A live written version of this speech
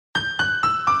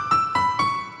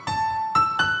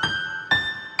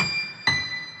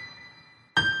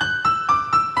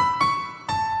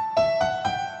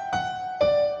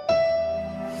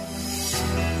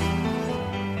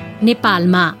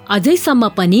नेपालमा अझैसम्म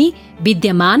पनि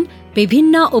विद्यमान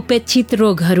विभिन्न उपेक्षित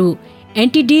रोगहरू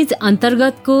एन्टिडिज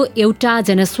अन्तर्गतको एउटा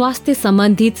जनस्वास्थ्य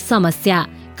सम्बन्धित समस्या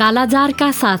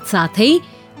कालाजारका साथसाथै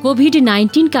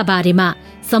कोभिड-19 का बारेमा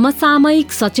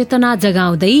समसामयिक सचेतना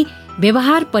जगाउँदै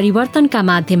व्यवहार परिवर्तनका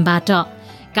माध्यमबाट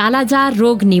कालाजार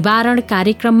रोग निवारण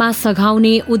कार्यक्रममा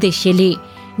सघाउने उद्देश्यले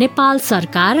नेपाल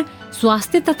सरकार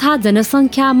स्वास्थ्य तथा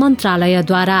जनसङ्ख्या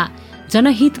मन्त्रालयद्वारा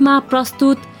जनहितमा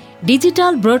प्रस्तुत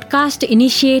digital broadcast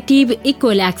initiative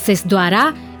equal एक्सेसद्वारा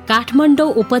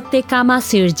Kathmandu उपत्यकामा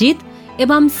सिर्जित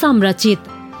एवं संरचित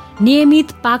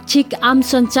नियमित पाक्षिक आम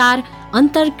सञ्चार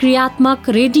अन्तर्क्रियात्मक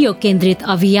रेडियो केन्द्रित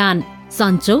अभियान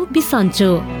सन्चो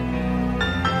बिसन्चो।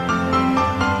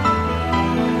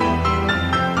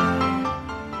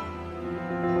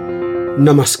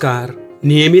 नमस्कार।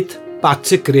 नियमित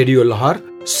पाक्षिक रेडियो लहर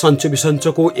सन्चो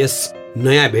बिसन्चोको यस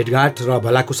नयाँ भेटघाट र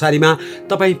भलाकुसारीमा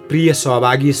तपाईँ प्रिय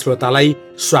सहभागी श्रोतालाई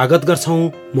स्वागत गर्छौं।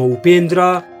 म उपेन्द्र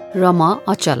र म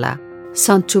अचला।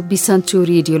 सन्चो बिसन्चो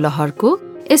रेडियो लहरको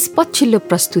यस पछिल्लो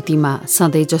प्रस्तुतिमा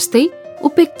सधैँ जस्तै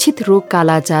उपेक्षित रोग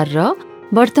कालाजार र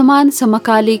वर्तमान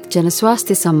समकालिक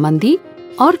जनस्वास्थ्य सम्बन्धी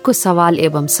अर्को सवाल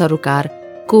एवं सरोकार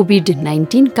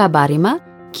कोभिड-19 का बारेमा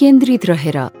केन्द्रित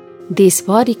रहेर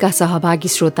देशभरिका सहभागी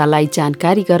श्रोतालाई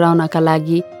जानकारी गराउनका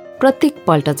लागि प्रत्येक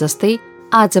पल्ट जस्तै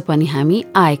आज पनि हामी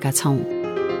आएका छौं।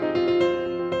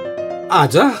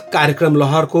 आज कार्यक्रम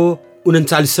लहरको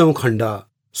 39औं खण्ड।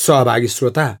 सहभागी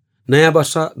श्रोता, नयाँ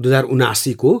वर्ष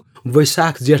 2079 को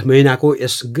वैशाख जेठ महिनाको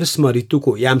यस ग्रीष्म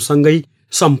ऋतुको यामसँगै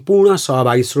सम्पूर्ण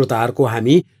सहभागी श्रोताहरूको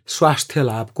हामी स्वास्थ्य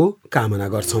लाभको कामना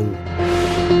गर्छौं।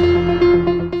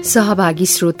 सहभागी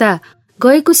श्रोता,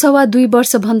 गएको 2.5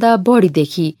 वर्षभन्दा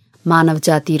बढीदेखि मानव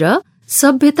जाति र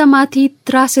सभ्यतामाथि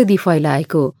त्रासदी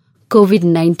फैलाएको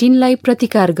कोभिड-19 लाई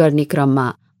प्रतिकार गर्ने क्रममा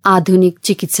आधुनिक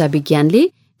चिकित्सा विज्ञानले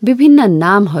विभिन्न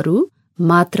नामहरू,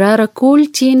 मात्रा र कोल्ड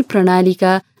चेन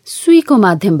प्रणालीका सुईको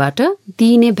माध्यमबाट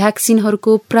दिइने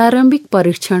भ्याक्सिनहरूको प्रारम्भिक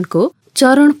परीक्षणको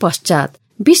चरण पश्चात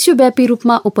विश्वव्यापी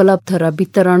रूपमा उपलब्ध र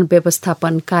वितरण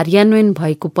व्यवस्थापन कार्यान्वयन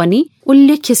भएको पनि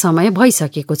उल्लेख्य समय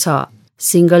भइसकेको छ।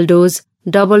 सिंगल डोज,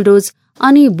 डबल डोज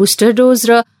अनि बुस्टर डोज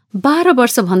र 12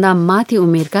 वर्षभन्दा माथि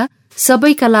उमेरका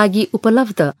सबैका लागि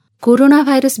उपलब्ध कोरोना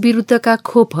भाइरस विरुद्धका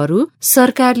खोपहरू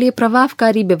सरकारले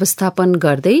प्रभावकारी व्यवस्थापन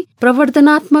गर्दै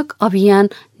प्रवर्धनात्मक अभियान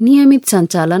नियमित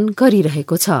सञ्चालन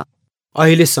गरिरहेको छ।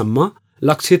 अहिलेसम्म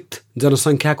लक्षित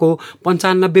जनसङ्ख्याको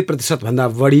 95% भन्दा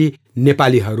बढी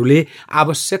नेपालीहरूले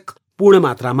आवश्यक पूर्ण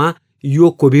मात्रामा यो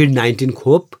कोभिड-19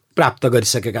 खोप प्राप्त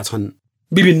गरिसकेका छन्।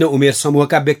 विभिन्न उमेर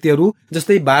समूहका व्यक्तिहरू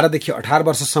जस्तै 12 देखि 18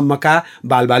 वर्षसम्मका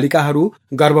बालबालिकाहरू,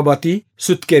 गर्भवती,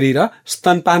 सुत्केरी र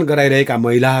स्तनपान गराइरहेका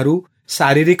महिलाहरू,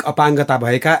 शारीरिक अपाङ्गता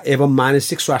भएका एवं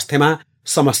मानसिक स्वास्थ्यमा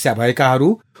समस्या भएकाहरू,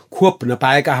 खोप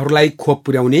नपाएकाहरूलाई खोप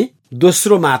पुर्याउने,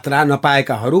 दोस्रो मात्रा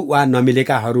नपाएकाहरू वा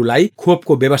नमिलेकाहरूलाई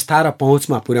खोपको व्यवस्था र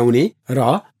पहुँचमा पुर्याउने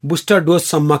र बुस्टर डोज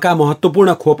सम्मका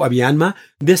महत्वपूर्ण खोप अभियानमा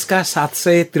देशका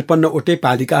 753 वटै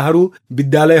पालिकाहरू,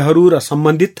 विद्यालयहरू र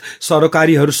सम्बन्धित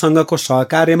सरकारीहरूसँगको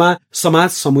सहकार्यमा समाज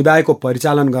समुदायको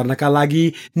परिचालन गर्नका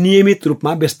लागि नियमित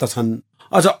रूपमा व्यस्त छन्।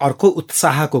 अझ अर्को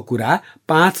उत्साहको कुरा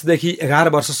 5 देखि 11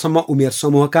 वर्षसम्म उमेर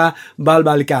समूहका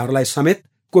बालबालिकाहरूलाई समेत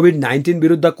कोभिड-19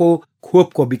 विरुद्धको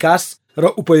खोपको विकास र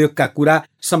उपयोगका कुरा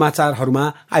समाचारहरूमा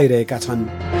आइरहेका छन्।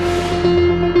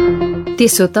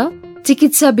 त्यसो त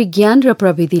चिकित्सा विज्ञान र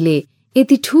प्रविधिले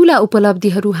यति ठूला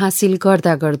उपलब्धिहरू हासिल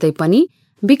गर्दा गर्दै पनि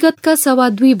विगतका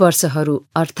 2.5 वर्षहरू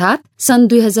अर्थात् सन्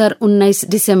 2019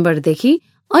 डिसेम्बरदेखि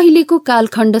अहिलेको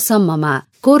कालखण्डसम्ममा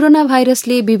कोरोना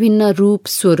भाइरसले विभिन्न रूप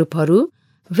स्वरूपहरू,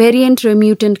 भेरिएन्ट र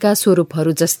म्युटेन्टका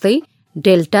स्वरूपहरू जस्तै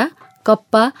डेल्टा,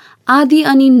 कप्पा आदि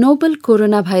अनि नोबल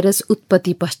कोरोना भाइरस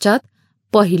उत्पत्ति पश्चात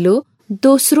पहिलो,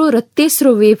 दोस्रो र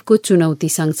तेस्रो वेभको चुनौती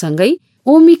सँगसँगै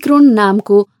ओमिक्रोन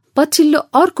नामको पछिल्लो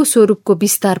अर्को स्वरूपको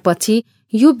विस्तारपछि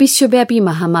यो विश्वव्यापी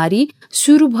महामारी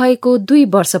सुरु भएको 2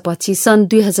 वर्षपछि सन्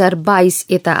 2022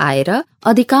 यता आएर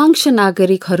अधिकांश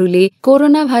नागरिकहरूले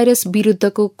कोरोना भाइरस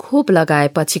विरुद्धको खोप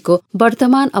लगाएपछिको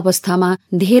वर्तमान अवस्थामा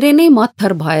धेरै नै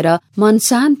मत्थर भएर मन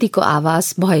शान्तिको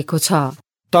आभास भएको छ।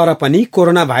 तर पनि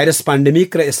कोरोना भाइरस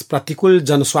पेन्डेमिक र यस प्रतिकूल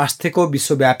जनस्वास्थ्यको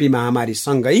विश्वव्यापी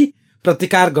महामारीसँगै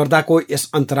प्रतिकार गर्दाको यस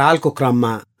अन्तरालको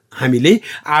क्रममा हामीले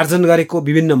आर्जन गरेको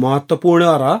विभिन्न महत्वपूर्ण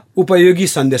र उपयोगी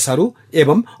सन्देशहरू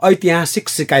एवं ऐतिहासिक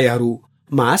सिकाइहरू,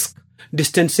 मास्क,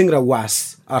 डिस्टेन्सिङ र वास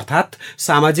अर्थात्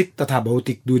सामाजिक तथा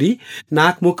भौतिक दूरी,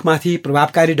 नाकमुखमाथि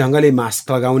प्रभावकारी ढंगले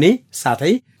मास्क लगाउने,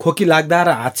 साथै खोकी लाग्दा र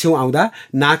हाच्छिउँ आउँदा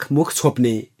नाक मुख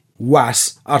छोप्ने, वास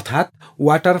अर्थात्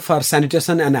water for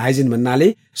sanitation and hygiene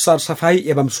भन्नाले सरसफाई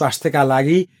एवं स्वास्थ्यका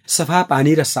लागि सफा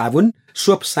पानी र साबुन,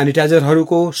 सोप,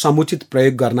 सैनिटाइजरहरूको समुचित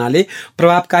प्रयोग गर्नाले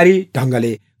प्रभावकारी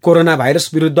ढंगले कोरोना भाइरस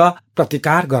विरुद्ध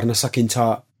प्रतिकार गर्न सकिन्छ।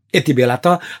 यति बेला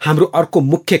त हाम्रो अर्को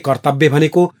मुख्य कर्तव्य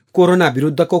भनेको कोरोना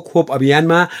विरुद्धको खोप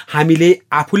अभियानमा हामीले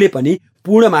आफूले पनि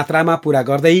पूर्ण मात्रामा पूरा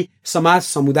गर्दै समाज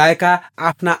समुदायका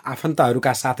आफ्ना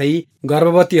आफन्तहरूका साथै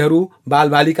गर्भवतीहरू,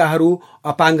 बालबालिकाहरू,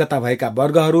 अपाङ्गता भएका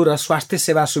वर्गहरू र स्वास्थ्य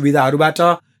सेवा सुविधाहरूबाट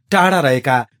टाढा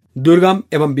रहेका दुर्गम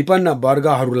एवं विपन्न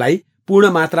वर्गहरूलाई पूर्ण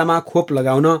मात्रामा खोप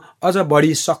लगाउन अझ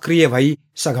बढी सक्रिय भई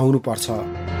सघाउनु पर्छ।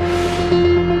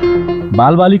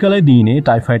 बालबालिकालाई दिइने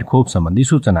टाइफाइड खोप सम्बन्धी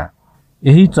सूचना।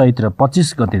 यही चैत्र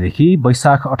 25 गतेदेखि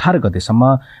वैशाख 18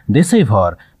 गतेसम्म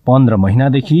देशैभर 15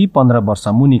 महिनादेखि 15 वर्ष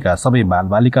मुनिका सबै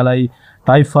बालबालिकालाई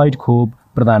टाइफाइड खोप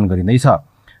प्रदान गरिँदैछ।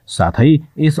 साथै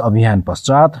यस अभियान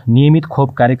पश्चात नियमित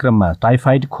खोप कार्यक्रममा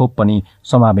टाइफाइड खोप पनि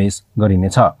समावेश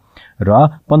गरिनेछ र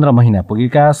 15 महिना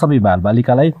पुगेका सबै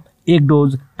बालबालिकालाई 1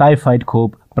 डोज टाइफाइड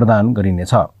खोप प्रदान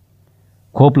गरिनेछ।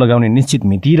 खोप लगाउने निश्चित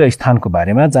मिति र स्थानको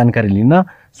बारेमा जानकारी लिन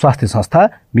स्वास्थ्य संस्था,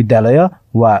 विद्यालय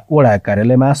वा वडा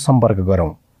कार्यालयमा सम्पर्क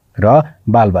गरौँ र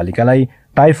बालबालिकालाई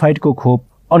टाइफाइडको खोप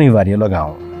अनिवार्य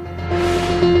लगाऊ।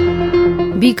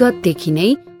 विगतदेखि नै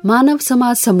मानव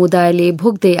समाज समुदायले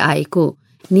भोग्दै आएको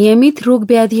नियमित रोग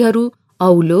व्याधिहरू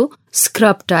औलो,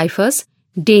 स्क्रब टाइफस,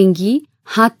 डेङ्गी,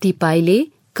 हात्ती पाइले,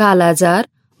 कालाजार,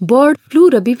 बर्ड फ्लू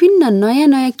र विभिन्न नयाँ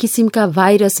नयाँ किसिमका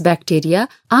भाइरस, ब्याक्टेरिया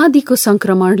आदिको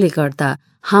संक्रमणले गर्दा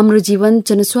हाम्रो जीवन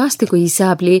जनस्वास्थ्यको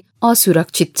हिसाबले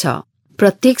असुरक्षित छ।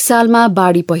 प्रत्येक सालमा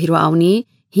बाढी पहिरो आउने,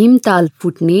 हिमताल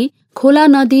फुट्ने, खोला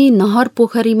नदी नहर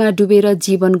पोखरीमा डुबेर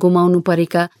जीवन गुमाउनु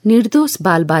परेका निर्दोष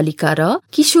बालबालिका र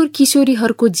किशोर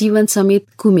किशोरीहरूको जीवन समेत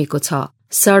गुमेको छ।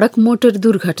 सड़क मोटर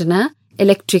दुर्घटना,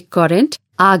 इलेक्ट्रिक करेन्ट,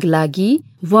 आग लागि,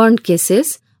 वर्न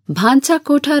केसेस, भान्सा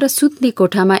कोठा र सुत्ने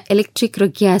कोठामा इलेक्ट्रिक र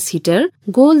ग्यास हिटर,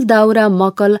 गोल दाउरा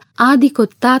मकल आदिको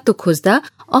तातो खोज्दा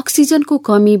अक्सिजनको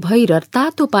कमी भई र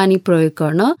तातो पानी प्रयोग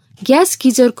गर्न ग्यास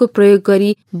गिजरको प्रयोग गरी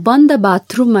बन्द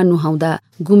बाथरूममा नुहाउँदा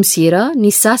गुम्सिएर,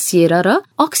 निसासिएर र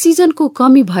अक्सिजनको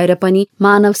कमी भएर पनि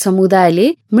मानव समुदायले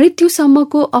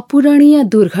मृत्युसम्मको अपूरणीय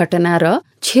दुर्घटना र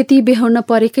क्षति बेहोर्न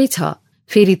परेकै छ।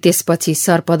 फेरि त्यसपछि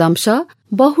सर्पदंश,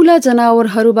 बहुला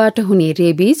जनावरहरूबाट हुने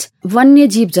रेबिज,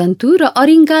 वन्यजीव जन्तु र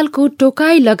अरिङ्गालको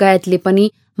टोकाई लगायतले पनि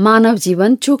मानव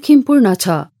जीवन जोखिमपूर्ण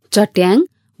छ। चट्याङ,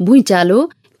 भुइँचालो,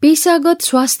 पेशागत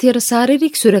स्वास्थ्य र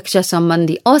शारीरिक सुरक्षा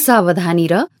सम्बन्धी असावधानी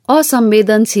र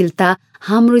असंवेदनशीलता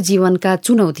हाम्रो जीवनका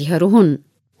चुनौतीहरू हुन्।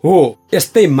 हो,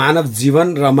 यस्तै मानव जीवन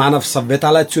र मानव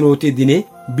सभ्यतालाई चुनौती दिने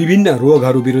विभिन्न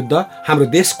रोगहरू विरुद्ध हाम्रो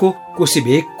देशको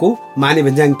कोशीभेगको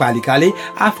मानेभन्ज्याङ पालिकाले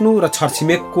आफ्नो र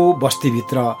छरछिमेकको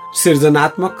बस्तीभित्र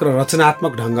सृजनात्मक र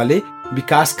रचनात्मक ढंगले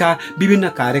विकासका विभिन्न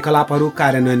कार्यकलापहरू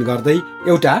कार्यान्वयन गर्दै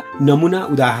एउटा नमुना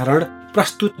उदाहरण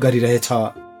प्रस्तुत गरिरहेछ।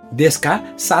 देशका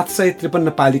 753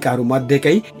 पालिकाहरू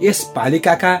मध्येकै यस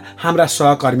पालिकाका हाम्रा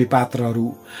सहकर्मी पात्रहरू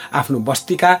आफ्नो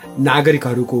बस्तीका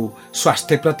नागरिकहरूको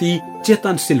स्वास्थ्यप्रति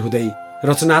चेतनशील हुँदै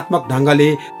रचनात्मक ढंगले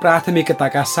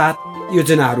प्राथमिकताका साथ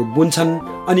योजनाहरू बुन्छन्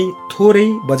अनि थोरै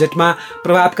बजेटमा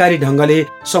प्रभावकारी ढंगले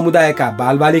समुदायका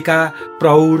बालबालिका,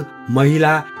 प्रौढ,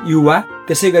 महिला, युवा,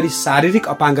 त्यसैगरी शारीरिक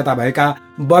अपाङ्गता भएका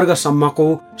वर्गसम्मको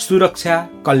सुरक्षा,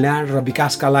 कल्याण र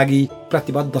विकासका लागि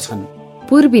प्रतिबद्ध छन्।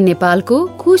 पूर्वी नेपालको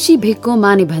कोशीभेगको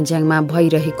मानेभन्ज्याङमा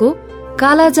भइरहेको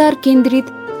कालाजार केन्द्रित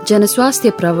जनस्वास्थ्य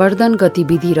प्रवर्धन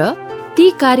गतिविधि र ती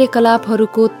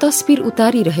कार्यकलापहरूको तस्बिर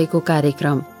उतारिरहेको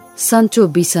कार्यक्रम सन्चो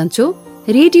बिसन्चो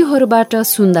रेडियोहरूबाट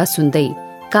सुन्दा सुन्दै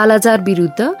कालाजार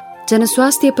विरुद्ध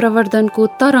जनस्वास्थ्य प्रवर्धनको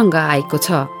तरंग आएको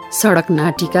छ। सड़क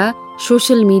नाटिका,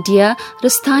 सोशल मिडिया र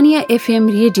स्थानीय FM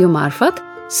रेडियो मार्फत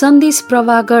सन्देश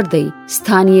प्रवाह गर्दै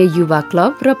स्थानीय युवा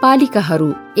क्लब र पालिकाहरू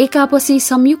एकापछि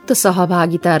संयुक्त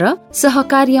सहभागिता र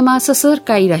सहकार्यमा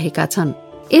ससर्काइरहेका छन्।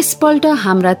 यसपल्ट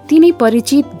हाम्रा तिनै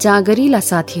परिचित जागरिला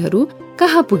साथीहरू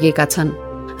कहाँ पुगेका छन्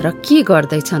र के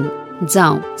गर्दैछन्?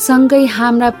 जाउँ सँगै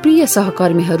हाम्रा प्रिय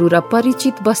सहकर्मीहरू र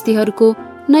परिचित बस्तीहरूको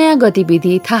नयाँ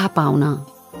गतिविधि थाहा पाउन।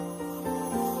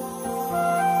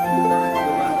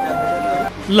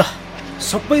 ल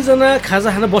सबैजना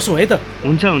खाजा खान बसौँ है त।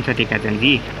 हुन्छ हुन्छ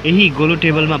टिकाचनजी, यही गोलो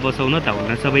टेबलमा बसौँ न त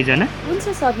हुन सबैजना। हुन्छ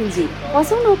सबिनजी,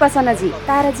 बसौँ न उपासनाजी,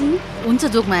 ताराजी। हुन्छ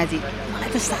जोगमायाजी, मलाई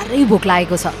त साह्रै भोक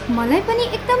लागेको छ। मलाई पनि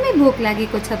एकदमै भोक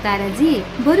लागेको छ ताराजी,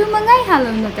 बरु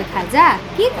मगाइहालौँ न त खाजा।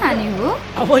 के खाने हो?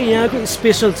 अब यहाँको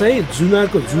स्पेसल चाहिँ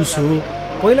जुनारको जुस हो।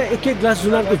 पहिला एक ग्लास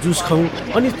जुनारको जुस खाउँ,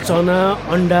 अनि चना,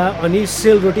 अन्डा अनि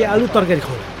सेलरोटी आलु तरकारी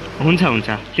खाउँ। हुन्छ हुन्छ,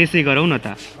 त्यसै गरौँ न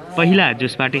त। पहिला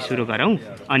जुसबाटै सुरु गरौँ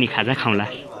अनि खाजा खाउँला।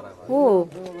 हो,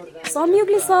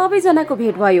 संयोगले सबैजनाको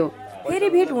भेट भयो। फेरि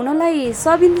भेट हुनलाई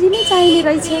सबिनजी नै चाहिने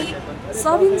रहेछ।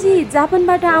 सबिनजी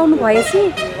जापानबाट आउनु भएपछि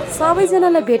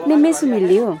सबैजनालाई भेट्ने मेसो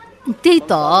मिल्यो। त्यही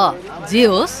त, जे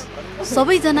होस्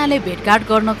सबैजनाले भेटघाट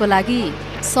गर्नको लागि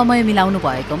समय मिलाउनु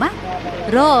भएकोमा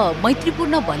र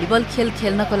मैत्रीपूर्ण भलिबल खेल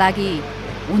खेल्नको लागि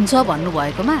हुन्छ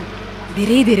भन्नुभएकोमा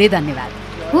धेरै धेरै धन्यवाद।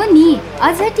 हो नि,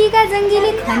 अझ टिका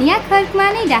जङ्गीले खनिया खर्कमा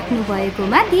नै राख्नु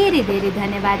भएकोमा धेरै धेरै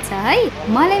धन्यवाद छ है।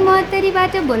 मलाई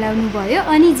महोत्तरीबाट बोलाउनु भयो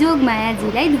अनि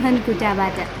जोगमायाजीलाई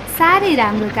धनकुटाबाट। साह्रै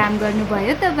राम्रो काम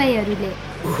गर्नुभयो तपाईँहरूले।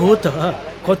 हो त,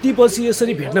 कति पछि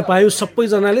यसरी भेट्न पायौँ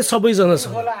सबैजनाले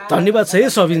सबैजनासँग। धन्यवाद छ है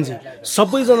सबिनजी,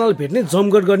 सबैजनालाई भेट्ने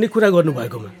जमघट गर्ने कुरा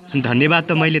गर्नुभएकोमा। धन्यवाद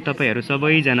त मैले तपाईँहरू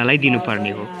सबैजनालाई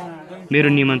दिनुपर्ने हो, मेरो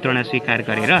निमन्त्रणा स्वीकार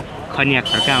गरेर खनिया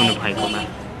खर्क आउनु भएकोमा।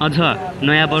 अझ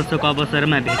नयाँ वर्षको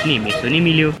अवसरमा भेट्ने मेसो नि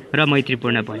मिल्यो र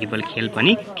मैत्रीपूर्ण भलिबल खेल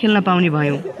पनि खेल्न पाउने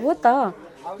भयौँ। हो त,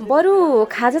 बरु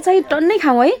खाजा चाहिँ टन्नै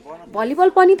खाउँ है, भलिबल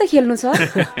पनि त खेल्नु छ।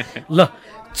 ल,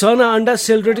 चना अन्डा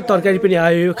सेलरोटी तरकारी पनि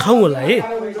आयो, खाउँ होला है।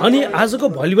 अनि आजको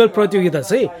भलिबल प्रतियोगिता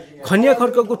चाहिँ खनिया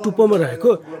खर्कको टुप्पोमा रहेको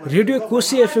रेडियो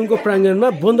कोशी एफएमको प्राङ्गणमा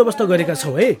बन्दोबस्त गरेका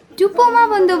छौँ है। टुप्पोमा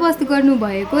बन्दोबस्त गर्नु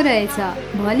भएको रहेछ।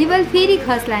 भलिबल फेरि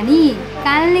खस्ला नि,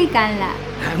 काल्नै काल्ला।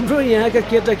 हाम्रो यहाँका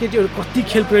केटाकेटीहरू कति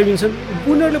खेल प्रेमी छन्,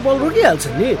 उनीहरूले बल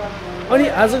रोकिहाल्छन् नि। अनि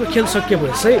आजको खेल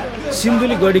सकिएपछि चाहिँ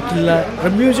सिन्धुली गढी किल्ला र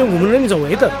म्युजियम घुम्न नि जाउँ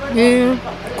है त।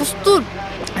 कस्तो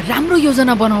राम्रो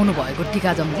योजना बनाउनु भएको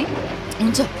टिकाजमजी।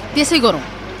 हुन्छ, त्यसै गरौँ।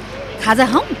 खाजा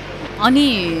खाउँ अनि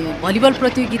भलिबल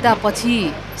प्रतियोगिता पछि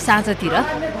साँझतिर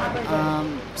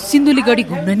सिन्धुलीगढी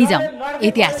घुम्न नि जाउँ।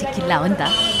 ऐतिहासिक किल्ला हो नि त।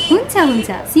 हुन्छ हुन्छ,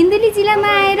 सिन्धुली जिल्लामा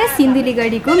आएर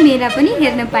सिन्धुलीगढीको मेला पनि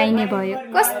हेर्न पाइने भयो।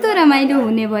 कस्तो रमाइलो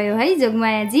हुने भयो है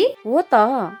जोगमायाजी। हो त,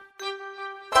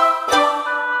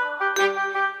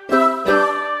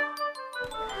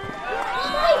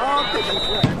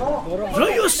 र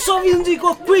यो सबिनजीको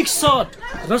क्विक शट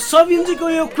र सबिनजीको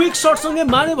यो क्विक शटसँगै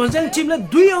माने भन्ज्याङ टिमले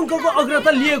 2 अङ्कको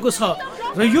अग्रता लिएको छ।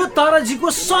 र यो ताराजीको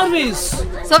सर्भिस।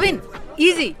 सबिन,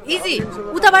 इजी इजी,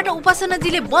 उताबाट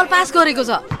उपासनाजीले बल पास गरेको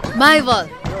छ। My ball.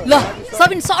 ल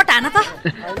सबिन, शट हान त।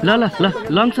 ल ल ल,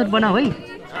 लङ शट बनाऊ है।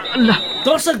 ल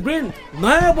दर्शक वृन्द,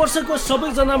 नयाँ वर्षको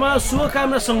सबैजनामा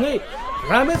शुभकामनासँगै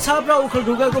रामेछाप र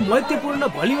ओखलढुङ्गाको मैत्रीपूर्ण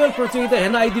भलिबल प्रतियोगिता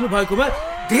हेर्न आइदिनु भएकोमा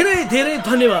धेरै धेरै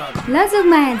धन्यवाद। ल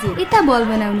जोगमायाजी, यता बल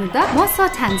बनाउनु त, म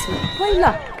शट हान्छु। खोइ ल,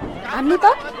 हान्नु त।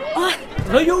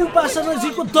 र यो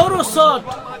उपासनाजीको दरो शट,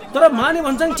 तर माने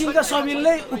भन्ज्याङ टिमका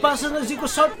सबिनले उपासनाजीको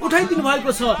शट उठाइदिनु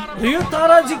भएको छ। र यो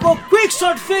ताराजीको क्विक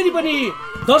शट फेरि पनि।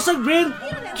 दर्शक वृन्द,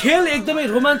 खेल एकदमै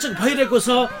रोमाञ्चक भइरहेको छ।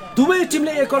 दुवै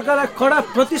टिमले एकअर्कालाई कडा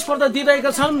प्रतिस्पर्धा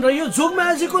दिइरहेका छन्। र यो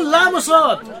जोगमायाजीको लामो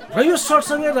शट र यो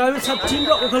शटसँगै रामेछाप टिम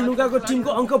र ओखलढुङ्गाको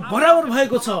टिमको अङ्क बराबर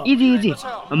भएको छ। Easy easy,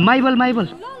 my ball my ball.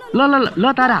 ल ल ल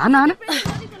तारा हान हान।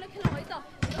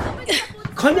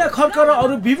 खनिया खर्क र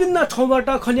अरू विभिन्न ठाउँबाट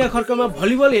खनिया खर्कमा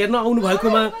भलिबल हेर्न आउनु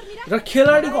भएकोमा र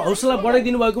खेलाडीको हौसला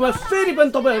बढाइदिनु भएकोमा फेरि पनि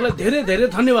तपाईँहरूलाई धेरै धेरै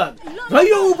धन्यवाद। र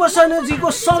यो उपासनाजीको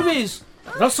सर्भिस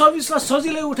र सर्भिसलाई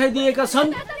सजिलै उठाइदिएका छन्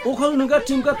ओखलढुङ्गा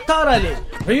टिमका ताराले।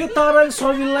 र यो ताराले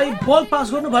सबिनलाई बल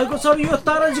पास गर्नु भएको छ। र यो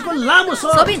ताराजीको लामो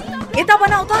शट। सबिन, यता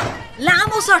बनाऊ त,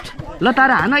 लामो शट। ल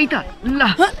तारा हान है त। ल,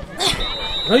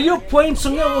 र यो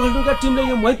पोइन्टसँगै ओखलढुङ्गा टिमले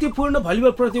यो मैत्रीपूर्ण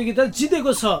भलिबल प्रतियोगिता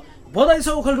जितेको छ। बधाई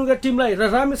छ ओखलढुङ्गा टिमलाई र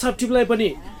रामेछाप टिमलाई पनि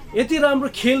यति राम्रो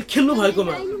खेल खेल्नु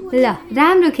भएकोमा। ल,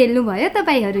 राम्रो खेल्नु भयो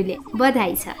तपाईँहरूले,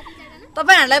 बधाई छ।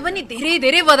 तपाईँहरूलाई पनि धेरै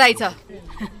धेरै बधाई छ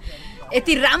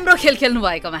यति राम्रो खेल खेल्नु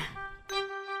भएकोमा।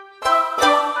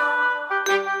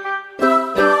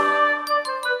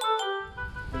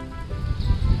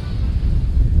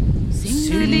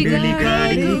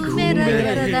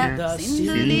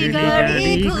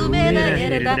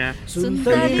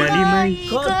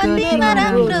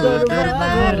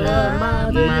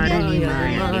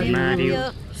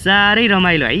 साह्रै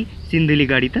रमाइलो है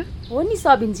सिन्धुलीगढी त। हो नि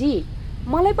सबिनजी,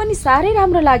 मलाई पनि साह्रै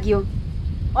राम्रो लाग्यो।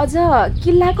 अझ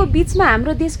किल्लाको बीचमा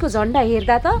हाम्रो देशको झन्डा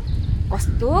हेर्दा त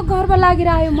कस्तो गर्व लागेर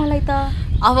आयो मलाई त।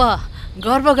 अब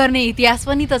गर्व गर्ने इतिहास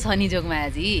पनि त छ नि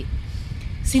जोगमायाजी।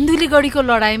 सिन्धुलीगढीको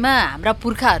लडाइँमा हाम्रा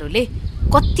पुर्खाहरूले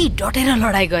कति डटेर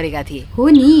लडाइँ गरेका थिए। हो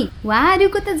नि,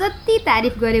 उहाँहरूको त जति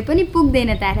तारिफ गरे पनि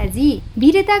पुग्दैन ताराजी।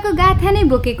 वीरताको गाथा नै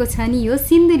बोकेको छ नि यो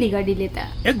सिन्धुलीगढीले त।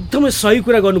 एकदमै सही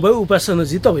कुरा गर्नुभयो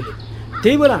उपासनाजी तपाईँले।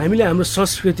 त्यही भएर हामीले हाम्रो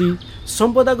संस्कृति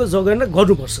सम्पदाको जगेर्ना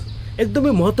गर्नुपर्छ।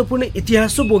 एकदमै महत्त्वपूर्ण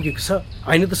इतिहास बोकेको छ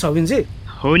होइन त सबिनजी?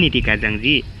 हो नि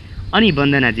टिकाजङजी। अनि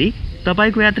वन्दनाजी,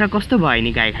 तपाईँको यात्रा कस्तो भयो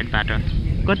नि गाईघाटबाट?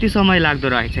 कति समय लाग्दो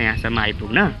रहेछ यहाँसम्म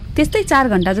आइपुग्न? त्यस्तै 4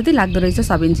 घण्टा जति लाग्दो रहेछ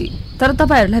सबिनजी। तर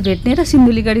तपाईँहरूलाई भेट्ने र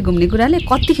सिन्धुलीगढी घुम्ने कुराले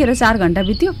कतिखेर 4 घण्टा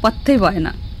बित्यो पत्तै भएन।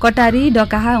 कटारी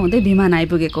डकाहा हुँदै विमान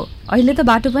आइपुगेको। अहिले त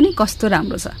बाटो पनि कस्तो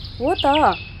राम्रो छ। हो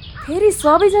त, फेरि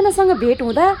सबैजनासँग भेट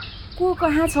हुँदा को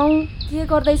कहाँ छौँ, के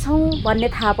गर्दैछौँ भन्ने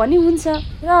थाहा पनि हुन्छ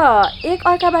र एक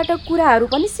अर्काबाट कुराहरू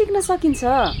पनि सिक्न सकिन्छ।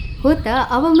 हो त।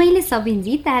 अब मैले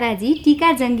सबिनजी, ताराजी,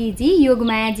 टिका जङ्गीजी,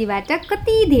 योगमायाजीबाट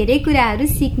कति धेरै कुराहरू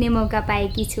सिक्ने मौका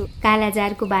पाएकी छु।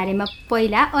 कालाजारको बारेमा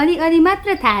पहिला अलिअलि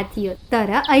मात्र थाहा थियो,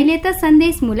 तर अहिले त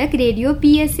सन्देशमूलक रेडियो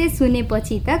पिएसए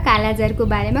सुनेपछि त कालाजारको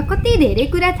बारेमा कति धेरै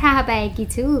कुरा थाहा पाएकी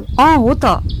छु। हो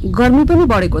त, गर्मी पनि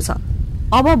बढेको छ।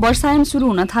 अब वर्षायाम सुरु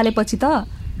हुन थालेपछि त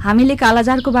हामीले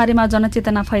कालाजारको बारेमा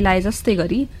जनचेतना फैलाए जस्तै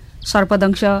गरी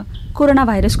सर्पदंश, कोरोना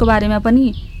भाइरसको बारेमा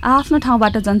पनि आफ्नो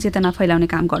ठाउँबाट जनचेतना फैलाउने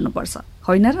काम गर्नुपर्छ,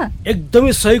 होइन र?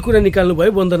 एकदमै सही कुरा निकाल्नु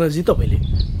भयो वन्दनाजी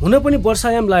तपाईँले। हुन पनि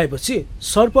वर्षायाम लागेपछि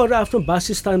सर्पहरू आफ्नो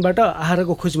वासस्थानबाट आहारको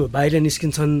खोजीमा बाहिर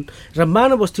निस्किन्छन् र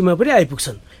मानव बस्तीमा पनि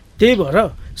आइपुग्छन्। त्यही भएर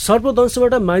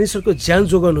सर्पदंशबाट मानिसहरूको ज्यान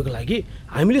जोगाउनको लागि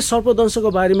हामीले सर्पदंशको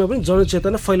बारेमा पनि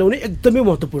जनचेतना फैलाउने एकदमै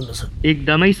महत्त्वपूर्ण छ।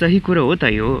 एकदमै सही कुरो हो त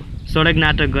यो। सडक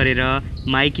नाटक गरेर,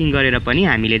 माइकिङ गरेर पनि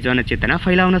हामीले जनचेतना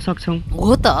फैलाउन सक्छौँ।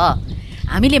 हो त,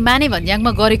 हामीले माने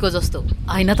भन्ज्याङमा गरेको जस्तो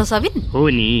होइन त सबिन? हो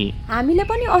नि, हामीले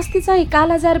पनि अस्ति चाहिँ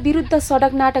कालाजार विरुद्ध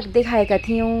सडक नाटक देखाएका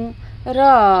थियौँ र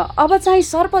अब चाहिँ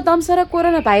सर्पदंश र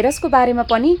कोरोना भाइरसको बारेमा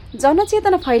पनि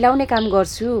जनचेतना फैलाउने काम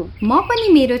गर्छु। म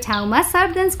पनि मेरो ठाउँमा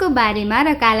सर्पदंशको बारेमा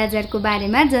र कालाजारको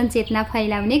बारेमा जनचेतना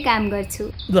फैलाउने काम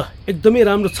गर्छु। ल, एकदमै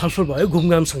राम्रो छलफल भयो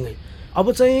घुमघामसँगै। अब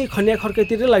चाहिँ खन्या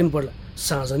खर्काइतिर लाग्नु पर्ला,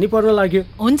 साँझ नि पर्न लाग्यो।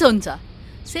 हुन्छ हुन्छ,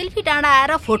 सेल्फी डाँडा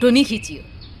आएर फोटो नि खिचियो।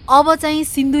 अब चाहिँ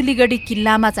सिन्धुलीगढी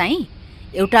किल्लामा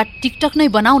चाहिँ एउटा टिकटक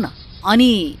नै बनाऊ न, अनि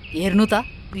हेर्नु त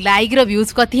लाइक र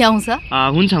भ्युज कति आउँछ।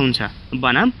 हुन्छ हुन्छ,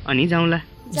 बनाम अनि जाउँला।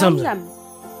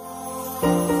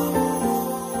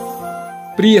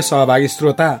 प्रिय सहभागी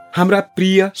श्रोता, हाम्रा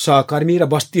प्रिय सहकर्मी र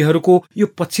बस्तीहरूको यो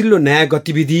पछिल्लो नयाँ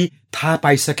गतिविधि थाहा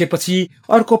पाइसकेपछि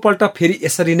अर्को पल्ट फेरि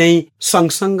यसरी नै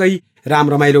सँगसँगै राम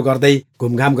रमाइलो गर्दै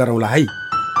घुमघाम गरौँला है।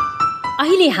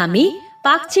 अहिले हामी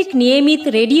पाक्षिक नियमित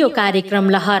रेडियो कार्यक्रम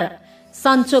लहर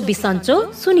सन्चो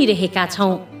बिसन्चो सुनिरहेका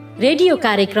छौं। रेडियो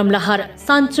कार्यक्रम लहर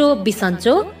सन्चो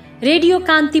बिसन्चो रेडियो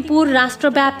कान्तिपुर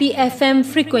राष्ट्रव्यापी एफएम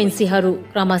फ्रिक्वेन्सीहरू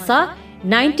क्रमशः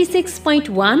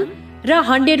 96.1 र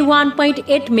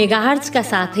 101.8 मेगाहर्जका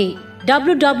साथै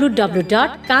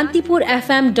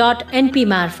www.kantipurfm.np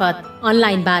मार्फत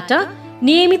अनलाइनबाट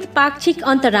नियमित पाक्षिक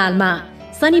अन्तरालमा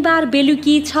शनिबार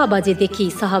बेलुकी 6 बजेदेखि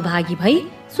सहभागी भई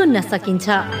सुन्न सकिन्छ।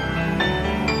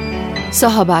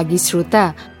 सहभागी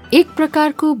श्रोता, एक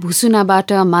प्रकारको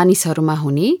भुसुनाबाट मानिसहरूमा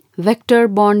हुने भेक्टर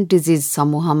बर्न डिजिज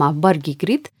समूहमा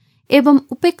वर्गीकृत एवं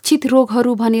उपेक्षित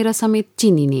रोगहरू भनेर समेत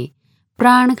चिनिने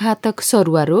प्राणघातक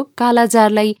सरुवा रोग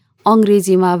कालाजारलाई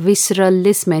अंग्रेजीमा विसरल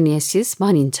लिस्मेनियासिस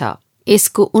भनिन्छ।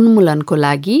 यसको उन्मूलनको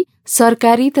लागि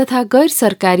सरकारी तथा गैर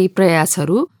सरकारी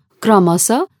प्रयासहरू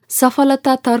क्रमशः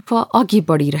सफलतातर्फ अघि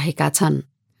बढिरहेका छन्।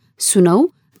 सुनौ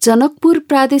जनकपुर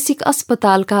प्रादेशिक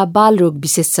अस्पतालका बालरोग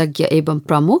विशेषज्ञ एवं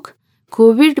प्रमुख,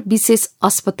 कोविड विशेष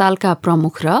अस्पतालका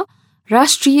प्रमुख र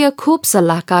राष्ट्रिय खोप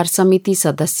सल्लाहकार समिति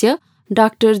सदस्य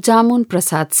डाक्टर जामुन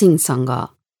प्रसाद सिंहसँग।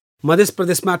 मध्य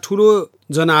प्रदेशमा ठूलो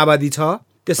जनआबादी छ,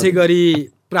 त्यसै गरी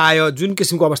प्राय जुन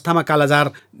किसिमको अवस्थामा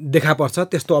कालाजार देखा पर्छ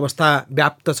त्यस्तो अवस्था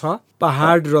व्याप्त छ।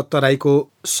 पहाड र तराईको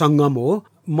संगम हो।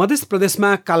 मध्य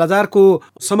प्रदेशमा कालाजारको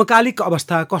समकालिक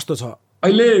अवस्था कस्तो छ?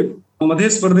 अहिले मध्य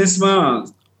प्रदेशमा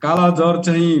कालाजार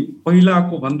चाहिँ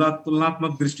पहिलाको भन्दा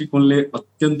तुलनात्मक दृष्टिकोणले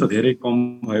अत्यन्त धेरै कम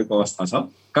भएको अवस्था छ।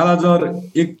 कालाजार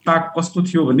एकताक कस्तो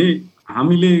थियो भने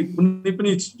हामीले कुनै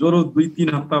पनि ज्वरो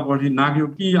 2-3 हप्ता बढी नाग्यो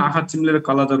कि आँखा चिम्लेर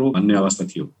कालाजार हो भन्ने अवस्था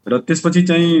थियो र त्यसपछि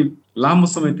चाहिँ लामो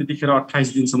समय त्यतिखेर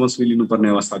 28 दिनसम्म सुइलिनु पर्ने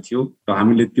अवस्था थियो र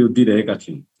हामीले त्यो दिइरहेका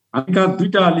थियौँ। हामी कहाँ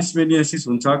 2टा लिस्मेनियासिस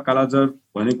हुन्छ। कालाजार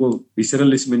भनेको भिसेरल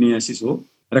लिस्मेनियासिस हो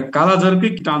र कालाजारकै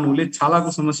कीटाणुले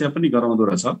छालाको समस्या पनि गराउँदो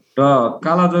रहेछ र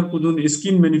कालाजारको जुन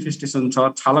स्किन मेनिफेस्टेसन छ,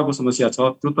 छालाको समस्या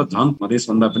छ, त्यो त झन्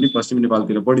मधेसभन्दा पनि पश्चिमी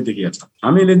नेपालतिर बढी देखिएको छ।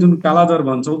 हामीले जुन कालाजार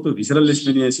भन्छौँ त्यो भिसरल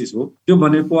लिस्मेनियासिस हो। त्यो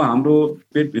भनेको हाम्रो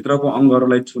पेटभित्रको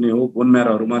अङ्गहरूलाई छुने हो, बोन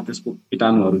म्यारोहरूमा त्यसको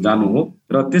कीटाणुहरू जानु हो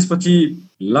र त्यसपछि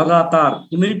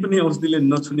लगातार कुनै पनि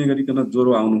औषधिले नछुने गरिकन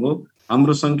ज्वरो आउनु हो।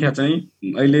 हाम्रो संख्या चाहिँ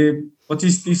अहिले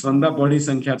 25-30 भन्दा बढी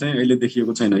संख्या चाहिँ अहिले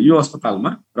देखिएको छैन यो अस्पतालमा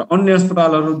र अन्य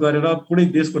अस्पतालहरू गरेर पुरै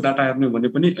देशको डाटा हेर्ने भने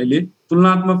पनि अहिले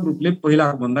तुलनात्मक रूपले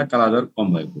पहिलाको भन्दा कालाजार कम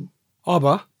भएको। अब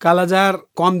कालाजार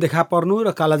कम देखा पर्नु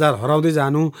र कालाजार हराउँदै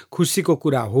जानु खुसीको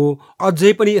कुरा हो।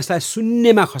 अझै पनि यसलाई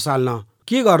शून्यमा खसाल्न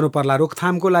के गर्नु पर्ला?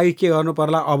 रोकथामको लागि के गर्नु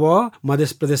पर्ला? अब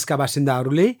मध्य प्रदेशका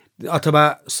बासिन्दाहरूले अथवा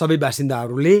सबै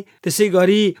बासिन्दाहरूले, त्यसै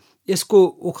गरी यसको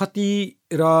ओखती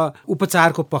र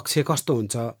उपचारको पक्ष कस्तो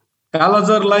हुन्छ?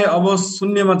 कालाजारलाई अब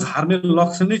शून्यमा झार्ने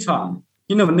लक्ष्य नै छ,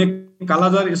 किनभने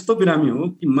कालाजार यस्तो बिरामी हो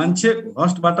कि मान्छे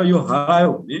हस्टबाट यो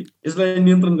हरायो भने यसलाई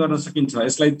नियन्त्रण गर्न सकिन्छ,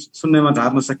 यसलाई शून्यमा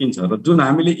झार्न सकिन्छ र जुन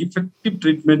हामीले इफेक्टिभ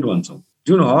ट्रिटमेन्ट भन्छौँ,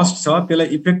 जुन हस्ट छ त्यसलाई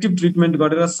इफेक्टिभ ट्रिटमेन्ट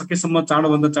गरेर सकेसम्म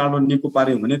चाँडोभन्दा चाँडो निको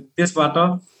पार्यो भने त्यसबाट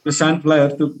त्यो स्यान्ड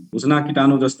फ्लाईहरू त्यो भुसना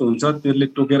कीटाणु जस्तो हुन्छ त्यसले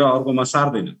टोकेर अर्कोमा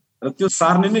सार्दैन र त्यो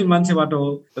सार्ने नै मान्छेबाट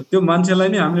हो। र त्यो मान्छेलाई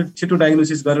नै हामीले छिटो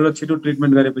डायग्नोसिस गरेर छिटो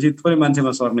ट्रिटमेन्ट गरेपछि थोरै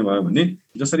मान्छेमा सर्ने भयो भने,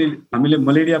 जसरी हामीले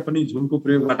मलेरिया पनि झुलको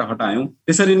प्रयोगबाट हटायौँ,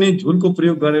 त्यसरी नै झुलको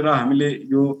प्रयोग गरेर हामीले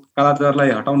यो कालाजारलाई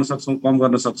हटाउन सक्छौँ, कम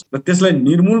गर्न सक्छौँ। र त्यसलाई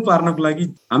निर्मूल पार्नको लागि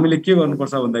हामीले के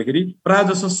गर्नुपर्छ भन्दाखेरि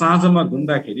प्रायः जसो साँझमा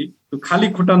घुम्दाखेरि त्यो खाली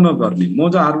खुट्टा नगर्ने,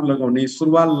 मोजाहरू लगाउने,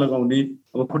 सुरुवाल लगाउने।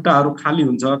 अब खुट्टाहरू खाली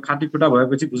हुन्छ, खाटी खुट्टा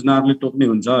भएपछि भुस्नाहरूले टोक्ने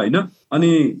हुन्छ होइन। अनि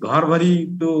घरभरि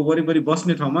त्यो वरिपरि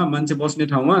बस्ने ठाउँमा, मान्छे बस्ने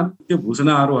ठाउँमा त्यो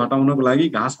भुस्नाहरू हटाउनको लागि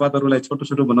घाँसपातहरूलाई छोटो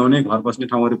छोटो बनाउने, घर बस्ने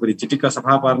ठाउँ वरिपरि चिटिक्क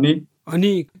सफा पार्ने।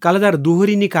 अनि कालाजार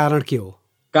दोहोरिने कारण के हो?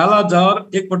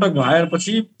 कालाजार एकपटक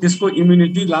भएपछि त्यसको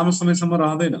इम्युनिटी लामो समयसम्म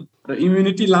रहँदैन, र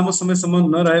इम्युनिटी लामो समयसम्म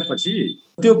नरहेपछि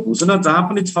त्यो भुस्ना जहाँ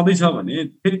पनि छँदैछ भने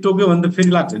फेरि टोक्यो भने त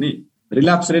फेरि लाग्छ नि।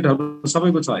 रिल्याप्स रेटहरू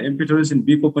सबैको छ। एम्फिटेरिसिन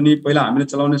बी को पनि पहिला हामीले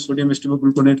चलाउने सोडियम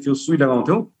स्टिरोग्लुकोनेट थियो, सुई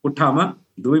लगाउँथ्यौँ पुट्ठामा,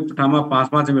 दुवै पुट्ठामा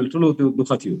 5-5 ml ठुलो त्यो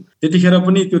दुःख थियो। त्यतिखेर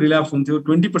पनि त्यो रिल्याप्स हुन्थ्यो,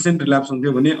 20% रिल्याप्स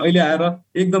हुन्थ्यो भने अहिले आएर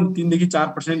एकदम 3 देखि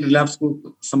 4% रिल्याप्सको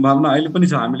सम्भावना अहिले पनि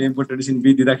छ। हामीले एम्फिटेरिसिन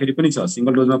बी दिँदाखेरि पनि छ,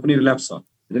 सिंगल डोजमा पनि रिल्याप्स छ।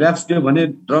 रिल्याप्स दियो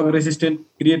भने ड्रग रेसिस्टेन्ट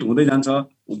क्रिएट हुँदै जान्छ,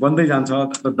 बन्दै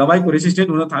जान्छ। दबाईको रेसिस्टेन्ट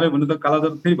हुन थाल्यो भने त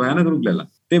कालाजार फेरि भयानक रूप लिएला।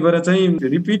 त्यही भएर चाहिँ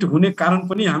रिपिट हुने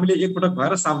कारण पनि हामीले एकपटक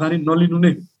भएर सावधानी नलिनु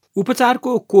नै।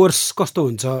 उपचारको कोर्स कस्तो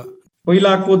हुन्छ?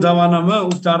 पहिलाको जमानामा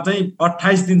उपचार चाहिँ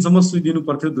 28 दिनसम्म सुई दिनु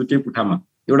पर्थ्यो दुईटै पुट्ठामा।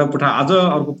 एउटा पुट्ठा आज,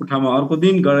 अर्को पुट्ठामा अर्को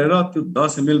दिन गरेर त्यो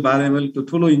 10 ml 12 ml त्यो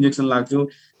ठुलो इन्जेक्सन लाग्थ्यो,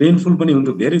 पेनफुल पनि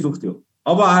हुन्थ्यो, धेरै दुख्थ्यो।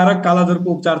 अब आएर कालाजारको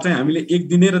उपचार चाहिँ हामीले 1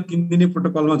 दिने र 3 दिने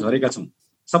प्रोटोकलमा झरेका छौँ।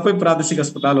 सबै प्रादेशिक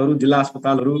अस्पतालहरू, जिल्ला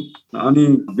अस्पतालहरू अनि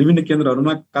विभिन्न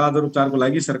केन्द्रहरूमा कालाजार उपचारको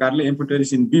लागि सरकारले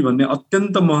एम्फिटेरिसिन बी भन्ने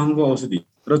अत्यन्त महँगो औषधि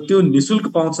र त्यो निशुल्क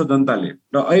पाउँछ जनताले।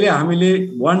 र अहिले हामीले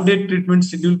 1 डे ट्रिटमेन्ट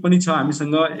सेड्युल पनि छ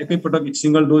हामीसँग। एकैपटक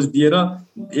सिंगल डोज दिएर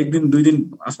 1 दिन 2 दिन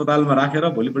अस्पतालमा राखेर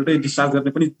भोलिपल्टै डिस्चार्ज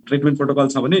गर्ने पनि ट्रिटमेन्ट प्रोटोकल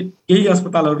छ भने केही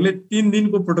अस्पतालहरूले 3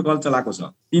 दिनको प्रोटोकल चलाएको छ।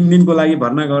 3 दिनको लागि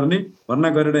भर्ना गर्ने, भर्ना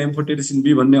गरेर एम्फिटेरिसिन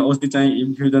बी भन्ने औषधि चाहिँ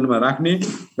इन्फ्युजनमा राख्ने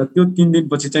र त्यो 3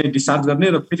 दिनपछि चाहिँ डिस्चार्ज गर्ने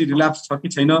र फेरि रिल्याप्स छ कि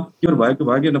छैन, क्योर भयो कि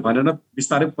भएन भनेर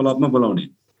बिस्तारै फलोअपमा बोलाउने।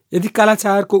 यदि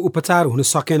कालाजारको उपचार हुन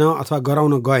सकेन अथवा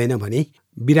गराउन गएन भने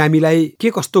बिरामीलाई के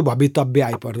कस्तो भवितव्य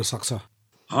आइपर्न सक्छ?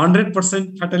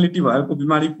 100% फ्याटालिटी भएको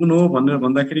बिमारी कुन हो भनेर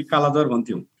भन्दाखेरि कालाजार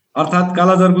भन्थ्यौँ। अर्थात्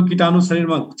कालाजारको कीटाणु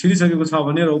शरीरमा छिरिसकेको छ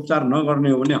भने र उपचार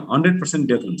नगर्ने हो भने 100%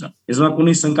 डेथ हुन्छ। यसमा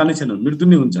कुनै शङ्का नै छैन, मृत्यु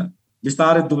नै हुन्छ।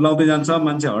 बिस्तारै दुब्लाउँदै जान्छ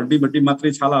मान्छे, हड्डी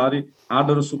मात्रै छाला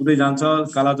हाडहरू सुक्दै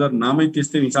जान्छ। कालाजार नामै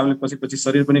त्यस्तै हिसाबले पछि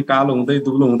शरीर पनि कालो हुँदै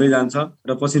दुब्लो हुँदै जान्छ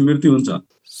र पछि मृत्यु हुन्छ।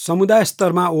 समुदाय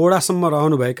स्तरमा वडासम्म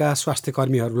रहनुभएका स्वास्थ्य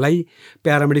कर्मीहरूलाई,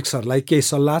 प्यारामेडिक्सहरूलाई केही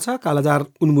सल्लाह छ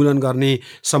कालाजार उन्मूलन गर्ने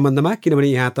सम्बन्धमा? किनभने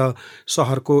यहाँ त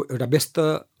सहरको एउटा व्यस्त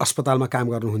अस्पतालमा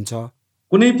काम गर्नुहुन्छ।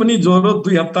 कुनै पनि ज्वरो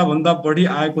 2 हप्ताभन्दा बढी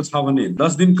आएको छ भने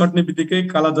 10 दिन कट्ने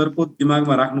बित्तिकै कालाजारको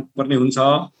दिमागमा राख्नुपर्ने हुन्छ।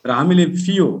 र हामीले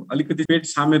फियो अलिकति पेट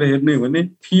छामेर हेर्ने हो भने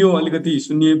फियो अलिकति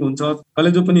सुनिएको हुन्छ,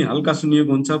 कलेजो पनि हल्का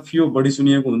सुनिएको हुन्छ, फियो बढी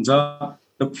सुनिएको हुन्छ।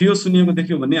 र फियो सुनिएको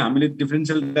देख्यो भने हामीले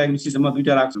डिफरेन्सियल डायग्नोसिसमा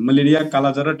 2टा राख्छौँ, मलेरिया,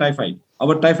 कालाजार र टाइफाइड। अब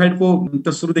टाइफाइडको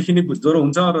त सुरुदेखि नै ज्वरो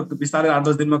हुन्छ र बिस्तारै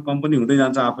 8-10 दिनमा कम पनि हुँदै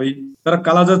जान्छ आफै। तर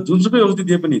कालाजार जुनसुकै औषधि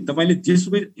दिए पनि, तपाईँले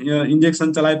जेसुकै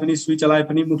इन्जेक्सन चलाए पनि, सुई चलाए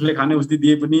पनि, मुखले खाने औषधि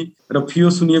दिए पनि र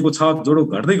फियो सुनिएको छ, ज्वरो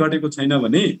घटेको छैन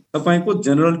भने तपाईँको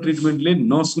जेनरल ट्रिटमेन्टले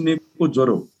नसुनेको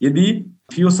ज्वरो यदि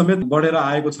फियो समेत बढेर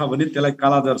आएको छ भने त्यसलाई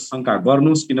कालाजार शङ्का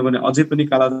गर्नुहोस्। किनभने अझै पनि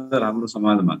कालाजार हाम्रो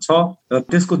समाजमा छ र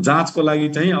त्यसको जाँचको लागि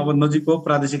चाहिँ अब नजिकको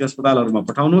प्रादेशिक अस्पतालहरूमा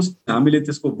पठाउनुहोस्। हामीले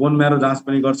त्यसको बोन म्यारो जाँच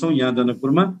पनि गर्छौँ यहाँ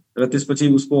जनकपुरमा, र त्यसपछि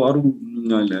उसको अरू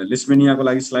लिस्मेनियाको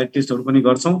लागि स्लाइड टेस्टहरू पनि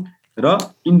गर्छौँ। र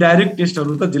इन्डाइरेक्ट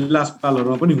टेस्टहरू त जिल्ला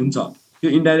अस्पतालहरूमा पनि हुन्छ। त्यो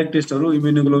इन्डाइरेक्ट टेस्टहरू,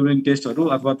 इम्युनोग्लोबुलिन टेस्टहरू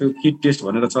अथवा त्यो किट टेस्ट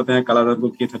भनेर छ त्यहाँ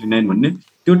कालाजारको K39 भन्ने,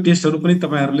 त्यो टेस्टहरू पनि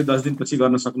तपाईँहरूले 10 दिनपछि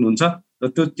गर्न सक्नुहुन्छ। र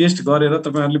त्यो टेस्ट गरेर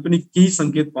तपाईँहरूले पनि केही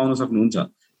सङ्केत पाउन सक्नुहुन्छ।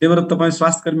 त्यही भएर तपाईँ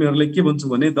स्वास्थ्य कर्मीहरूलाई के भन्छु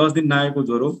भने 10 दिन नआएको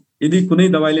ज्वरो यदि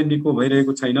कुनै दबाईले निको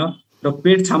भइरहेको छैन र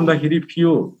पेट छाम्दाखेरि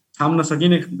फियो छाम्न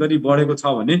सकिने गरी बढेको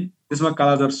छ भने त्यसमा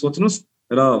कालाजार सोच्नुहोस्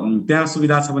र त्यहाँ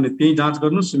सुविधा छ भने त्यही जाँच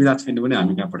गर्नुहोस्, सुविधा छैन भने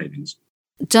हामी कहाँ पठाइदिन्छौँ।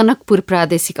 जनकपुर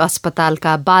प्रादेशिक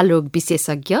अस्पतालका बालरोग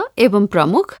विशेषज्ञ एवं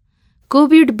प्रमुख,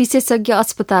 कोभिड विशेषज्ञ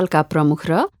अस्पतालका प्रमुख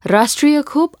र राष्ट्रिय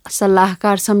खोप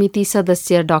सल्लाहकार समिति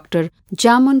सदस्य डाक्टर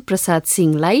जामुन प्रसाद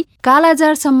सिंहलाई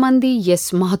कालाजार सम्बन्धी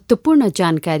यस महत्वपूर्ण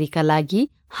जानकारीका लागि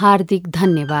हार्दिक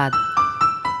धन्यवाद।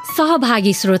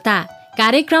 सहभागी श्रोता,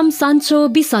 कार्यक्रम सन्चो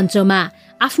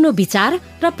बिसन्चोमा आफ्नो विचार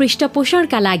र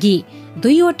पृष्ठपोषणका लागि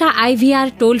 2वटा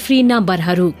IVR टोल फ्री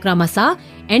नम्बरहरू क्रमशः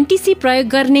एनटिसी प्रयोग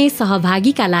गर्ने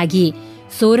सहभागीका लागि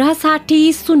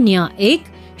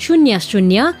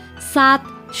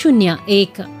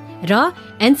 1660100701 र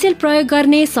एनसेल प्रयोग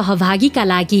गर्ने सहभागीका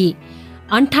लागि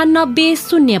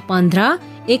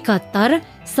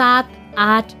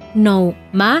 9801578789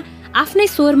 मा आफ्नै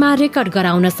स्वरमा रेकर्ड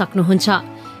गराउन सक्नुहुन्छ।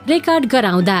 रेकर्ड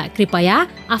गराउँदा कृपया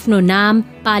आफ्नो नाम,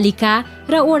 पालिका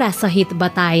र वडा सहित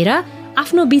बताएर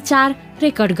आफ्नो विचार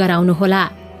रेकर्ड गराउनुहोला।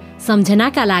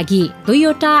 सम्झनाका लागि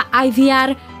 2वटा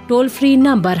आइभीआर टोल फ्री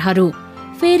नम्बरहरू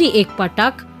फेरि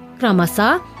एकपटक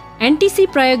क्रमशः एनटिसी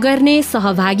प्रयोग गर्ने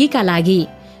सहभागीका लागि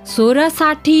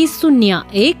 1660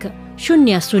 01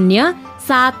 00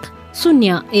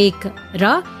 701 र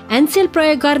एनसेल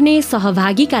प्रयोग गर्ने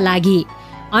सहभागीका लागि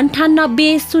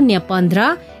 98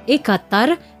 015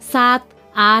 71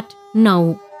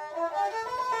 789।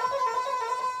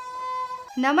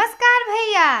 नमस्कार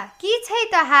भैया, की छै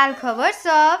त हाल खबर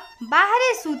सब?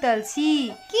 बाहरे सुतल छी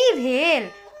की भेल?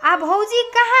 आ भौजी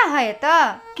कहाँ है त?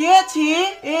 के छी?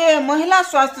 ए महिला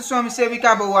स्वास्थ्य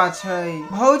स्वयंसेविका बौआ छै।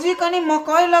 भौजी कनी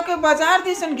मकई लके बाजार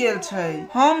दिसन गेल छै।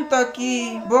 हम त की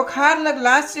बोखार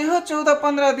लगला सेहो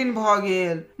 14-15 दिन भ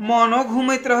गेल। मनो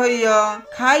घुमैत रहैया,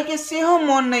 खाय के सेहो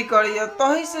मन नहीं करैया,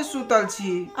 तही से सुतल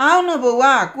छी। आओ न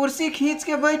बौआ, कुर्सी खींच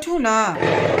के बैठू न।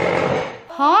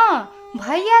 हाँ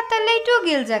भैया त लेटो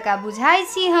गेल जका बुझाई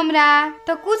छी हमरा।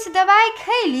 त कुछ दवाई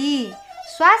खैली?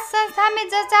 स्वास्थ्य संस्था में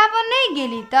जचाब नहीं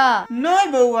गेली त? नहीं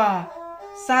बौआ,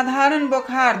 साधारण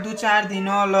बोखार 2-4 दिन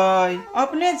अलै।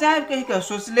 अपने जाब कहि के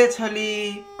सोचले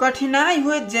छली, कठिनाई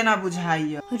होइत जेना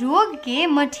बुझाइय। रोग के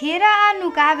मठेरा आ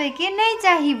नुकावे के नहीं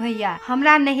चाही भैया।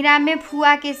 हमरा नहिरा में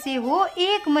फुआ के सेहो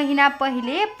 1 महीना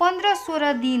पहले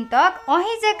 15-16 दिन तक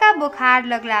अही जका बुखार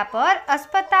लगला पर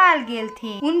अस्पताल गेल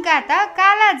थी। उनका त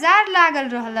काला जार लागल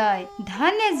रहलै।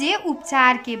 धन्य जे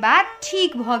उपचार के बाद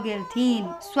ठीक भ गेल थीन।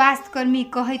 स्वास्थ्य कर्मी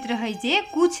कहैत रहे जे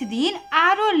कुछ दिन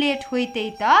आरो लेट होइते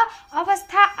त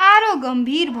अवस्था आरो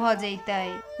गंभीर भ जैतै।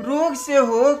 रोग से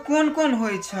हो कोन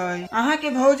होय छै? अहाँ के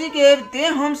भौजी के एबते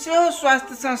हम सेहो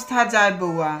स्वास्थ्य संस्था जाय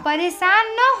बौआ। परेशान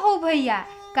न हो भैया,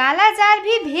 काला जार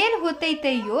भी भेल होते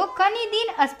तैयो कनी दिन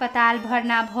अस्पताल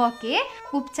भरना भ के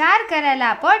उपचार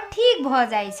करेला पर ठीक भ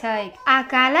जाय छै। आ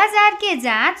काला जार के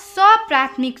जांच सब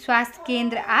प्राथमिक स्वास्थ्य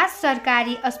केंद्र आ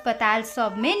सरकारी अस्पताल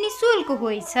सब में निशुल्क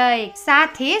होय छै।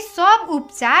 साथे सब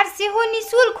उपचार सेहो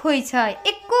निशुल्क होय छै,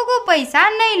 एको पैसा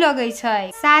नहीं लगै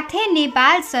छै। साथे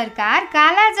नेपाल सरकार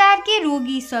काला जार के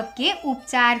रोगी सब के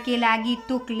उपचार के लागि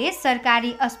तोकले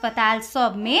सरकारी अस्पताल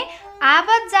सब में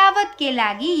आवत जावत के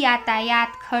लागि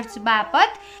यातायात खर्च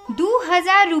बापत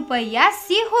 2000 रुपैया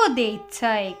सेहो दैत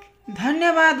छै।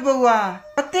 धन्यवाद बौआ,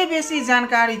 कते बेसी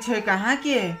जानकारी छै कहाँ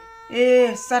के।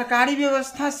 ए सरकारी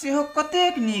व्यवस्था सेहो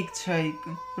कतेक नीक छै।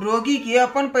 रोगी के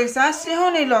अपन पैसा सेहो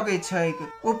नहीं लगे छै,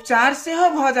 उपचार सेहो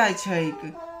भ जाय छै।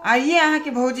 आइए अहाँ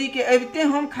के भौजी के अबते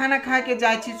हम खाना खा के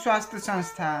जाय छी स्वास्थ्य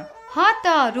संस्था। हाँ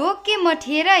त रोग के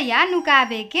मठेरा या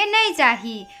नुकाबे के नहीं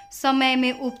चाही। समय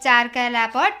में उपचार कैला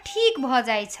पर ठीक भ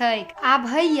जाय छै। आ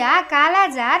भैया काला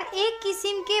जार एक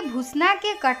किस्म के भूसना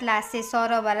के कटला से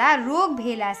सर वाला रोग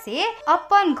भेला से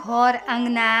अपन घर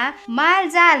अंगना माल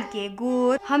जाल के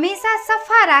गोर हमेशा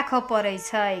सफा राख पड़े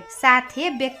छै। साथे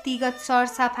व्यक्तिगत सर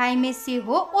सफाई में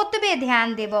सेहो ओतबे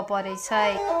ध्यान देब पड़े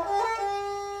छै।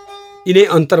 यिनै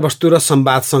अन्तर्वस्तु र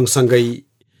संवाद सँगसँगै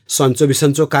सन्चो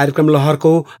बिसन्चो कार्यक्रम लहरको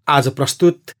आज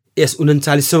प्रस्तुत यस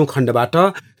 39औं खण्डबाट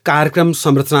कार्यक्रम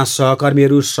संरचना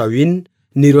सहकर्मीहरू सविन,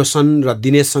 निरोशन र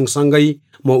दिनेश सँगसँगै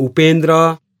म उपेन्द्र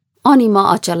अनि म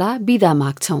अचला बिदा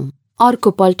माग्छौं।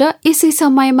 अर्को पल्ट यसै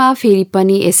समयमा फेरि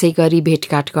पनि यसै गरी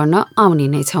भेटघाट गर्न आउने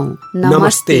नै छौं।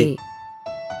 नमस्ते।